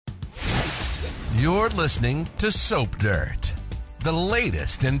You're listening to Soap Dirt, the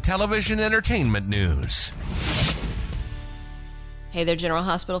latest in television entertainment news. Hey there, General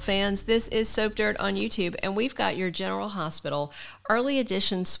Hospital fans. This is Soap Dirt on YouTube, and we've got your General Hospital early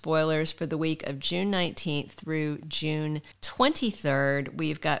edition spoilers for the week of June 19th through June 23rd.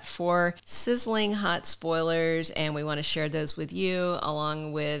 We've got 4 sizzling hot spoilers, and we want to share those with you,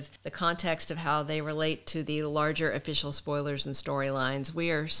 along with the context of how they relate to the larger official spoilers and storylines.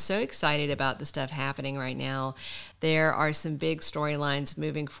 We are so excited about the stuff happening right now. There are some big storylines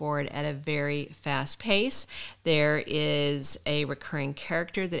moving forward at a very fast pace. There is a recurring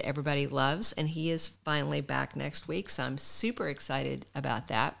character that everybody loves, and he is finally back next week, so I'm super excited about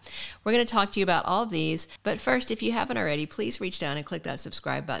that. We're going to talk to you about all of these, but first, if you haven't already, please reach down and click that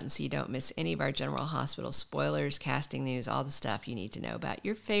subscribe button so you don't miss any of our General Hospital spoilers, casting news, all the stuff you need to know about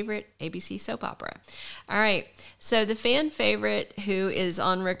your favorite ABC soap opera. All right, so the fan favorite who is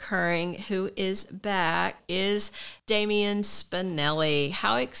on recurring, who is back, is Damian Spinelli.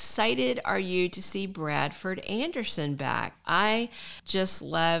 How excited are you to see Bradford Anderson back? I just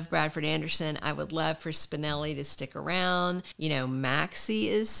love Bradford Anderson. I would love for Spinelli to stick around. You know, Maxie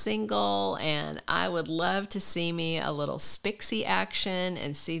is single, and I would love to see me a little Spixie action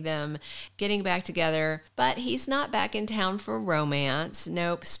and see them getting back together. But he's not back in town for romance.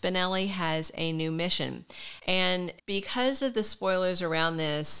 Nope, Spinelli has a new mission. And because of the spoilers around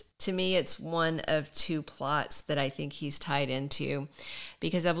this, to me, it's one of 2 plots that I think he's tied into,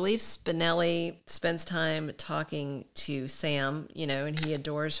 because I believe Spinelli spends time talking to Sam, you know, and he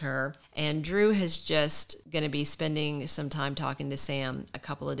adores her. And Drew is just going to be spending some time talking to Sam a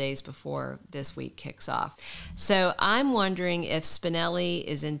couple of days before this week kicks off. So I'm wondering if Spinelli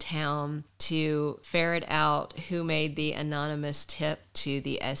is in town to ferret out who made the anonymous tip to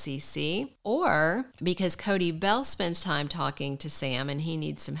the SEC, or because Cody Bell spends time talking to Sam and he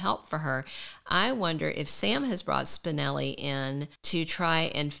needs some help for her. I wonder if Sam has brought Spinelli in to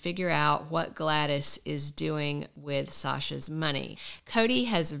try and figure out what Gladys is doing with Sasha's money. Cody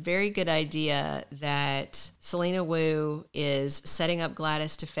has a very good idea that Selena Wu is setting up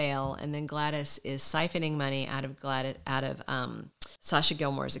Gladys to fail, and then Gladys is siphoning money out of Sasha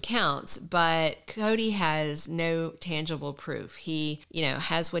Gilmore's accounts, but Cody has no tangible proof. He, you know,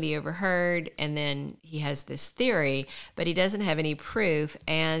 has what he overheard, and then he has this theory, but he doesn't have any proof.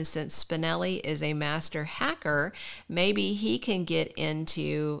 And since Spinelli is a master hacker, maybe he can get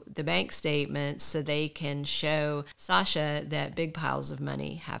into the bank statements so they can show Sasha that big piles of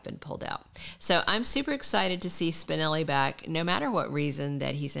money have been pulled out. So I'm super excited to see Spinelli back, no matter what reason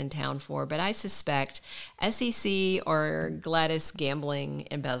that he's in town for, but I suspect SEC or Gladys gambling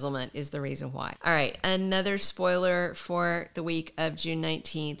embezzlement is the reason why. All right, another spoiler for the week of June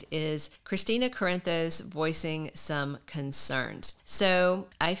 19th is Kristina Corinthos voicing some concerns. So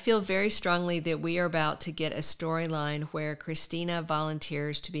I feel very strongly that we are about to get a storyline where Kristina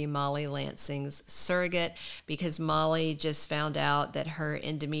volunteers to be Molly Lansing's surrogate, because Molly just found out that her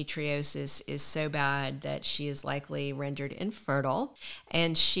endometriosis is so bad that she is likely rendered infertile,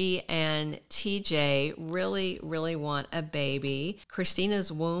 and she and TJ really want a baby.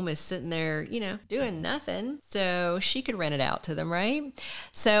 Kristina's womb is sitting there, you know, doing nothing, so she could rent it out to them, right?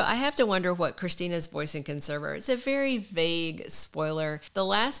 So I have to wonder what Kristina's voicing concern is. It's a very vague spoiler. The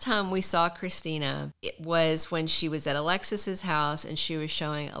last time we saw Kristina, it was when she was at Alexis's house and she was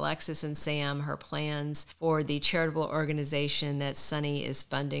showing Alexis and Sam her plans for the charitable organization that Sunny is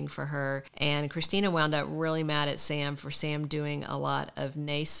funding for her. And Kristina wound up really mad at Sam for Sam doing a lot of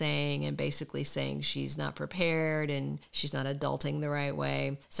naysaying and basically saying she's not prepared and she's not adulting the right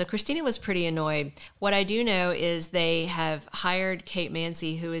way. So Kristina was pretty annoyed. What I do know is they have hired Kate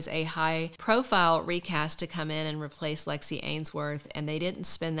Mansi, who is a high-profile recast, to come in and replace Lexi Ainsworth, and they didn't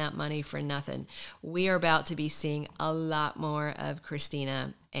spend that money for nothing. We are about to be seeing a lot more of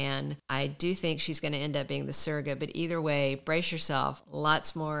Kristina, and I do think she's going to end up being the surrogate, but either way, brace yourself.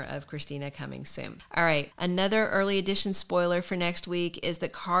 Lots more of Kristina coming soon. All right, another early edition spoiler for next week is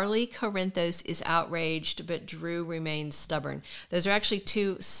that Molly Corinthos is outraged, but Drew remains stubborn. Those are actually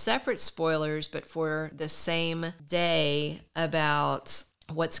 2 separate spoilers, but for the same day, about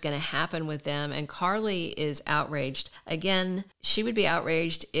what's going to happen with them. And Carly is outraged. Again, she would be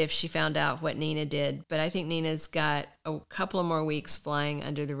outraged if she found out what Nina did, but I think Nina's got a couple of more weeks flying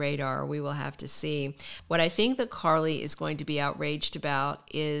under the radar. We will have to see. What I think that Carly is going to be outraged about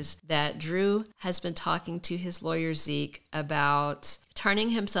is that Drew has been talking to his lawyer Zeke about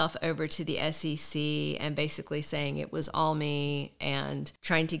turning himself over to the SEC and basically saying it was all me and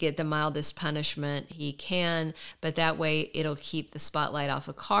trying to get the mildest punishment he can, but that way it'll keep the spotlight off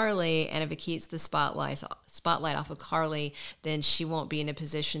of Carly, and if it keeps the spotlight off of Carly, then she won't be in a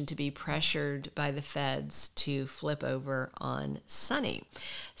position to be pressured by the feds to flip over on Sonny.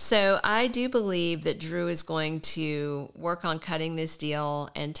 So I do believe that Drew is going to work on cutting this deal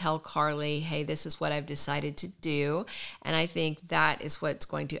and tell Carly, hey, this is what I've decided to do. And I think that is what's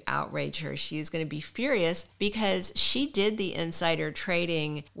going to outrage her. She is going to be furious because she did the insider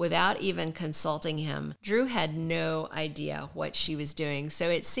trading without even consulting him. Drew had no idea what she was doing. So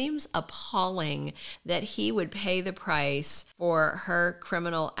it seems appalling that he would pay the price for her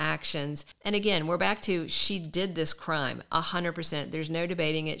criminal actions. And again, we're back to she did this crime 100%. There's no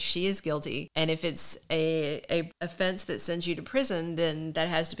debating it. She is guilty. And if it's a offense that sends you to prison, then that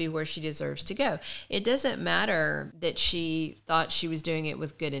has to be where she deserves to go. It doesn't matter that she thought she was doing it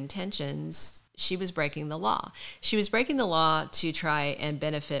with good intentions. She was breaking the law. She was breaking the law to try and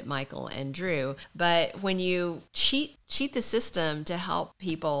benefit Michael and Drew. But when you cheat the system to help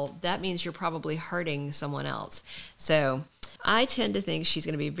people, that means you're probably hurting someone else. So I tend to think she's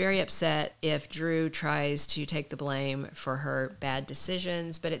going to be very upset if Drew tries to take the blame for her bad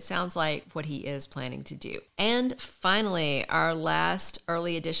decisions, but it sounds like what he is planning to do. And finally, our last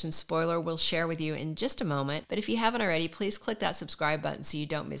early edition spoiler we'll share with you in just a moment, but if you haven't already, please click that subscribe button so you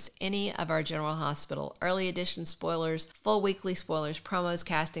don't miss any of our General Hospital early edition spoilers, full weekly spoilers, promos,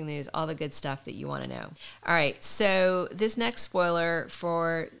 casting news, all the good stuff that you want to know. All right, so this next spoiler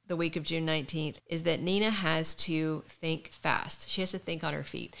for the week of June 19th is that Nina has to think fast. She has to think on her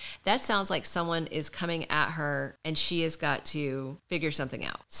feet. That sounds like someone is coming at her and she has got to figure something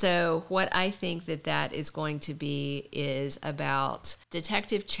out. So what I think that is going to be is about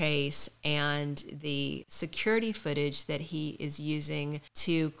Detective Chase and the security footage that he is using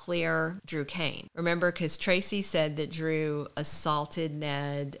to clear Drew Kane. Remember, because Tracy said that Drew assaulted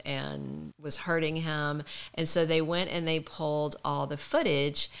Ned and was hurting him. And so they went and they pulled all the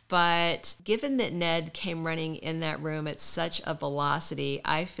footage. But given that Ned came running in that room at such a velocity,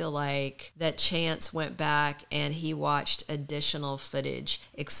 I feel like that Chance went back and he watched additional footage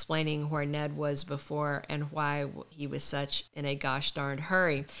explaining where Ned was before and why he was such in a gosh darned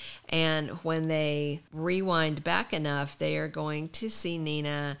hurry. And when they rewind back enough, they are going to see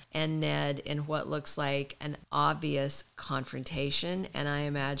Nina and Ned in what looks like an obvious confrontation. And I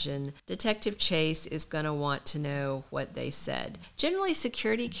imagine Detective Chase is going to want to know what they said. Generally,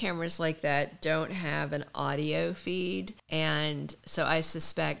 security cameras like that don't have an audio feed. And so I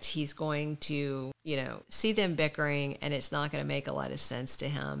suspect he's going to, see them bickering and it's not going to make a lot of sense to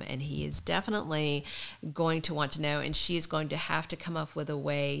him. And he is definitely going to want to know. And she's going to have to come up with a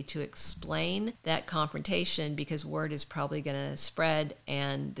way to explain that confrontation because word is probably going to spread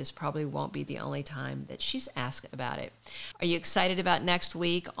and this probably won't be the only time that she's asked about it. Are you excited about next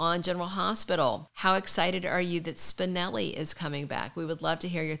week on General Hospital? How excited are you that Spinelli is coming back? We would love to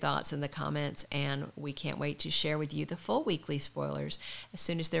hear your thoughts in the comments and we can't wait to share with you the full weekly spoilers as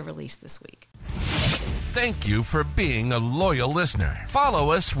soon as they're released this week. Thank you for being a loyal listener.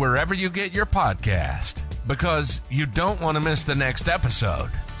 Follow us wherever you get your podcast because you don't want to miss the next episode.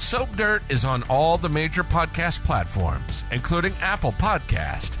 Soap Dirt is on all the major podcast platforms, including Apple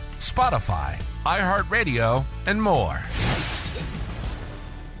Podcast, Spotify, iHeartRadio, and more.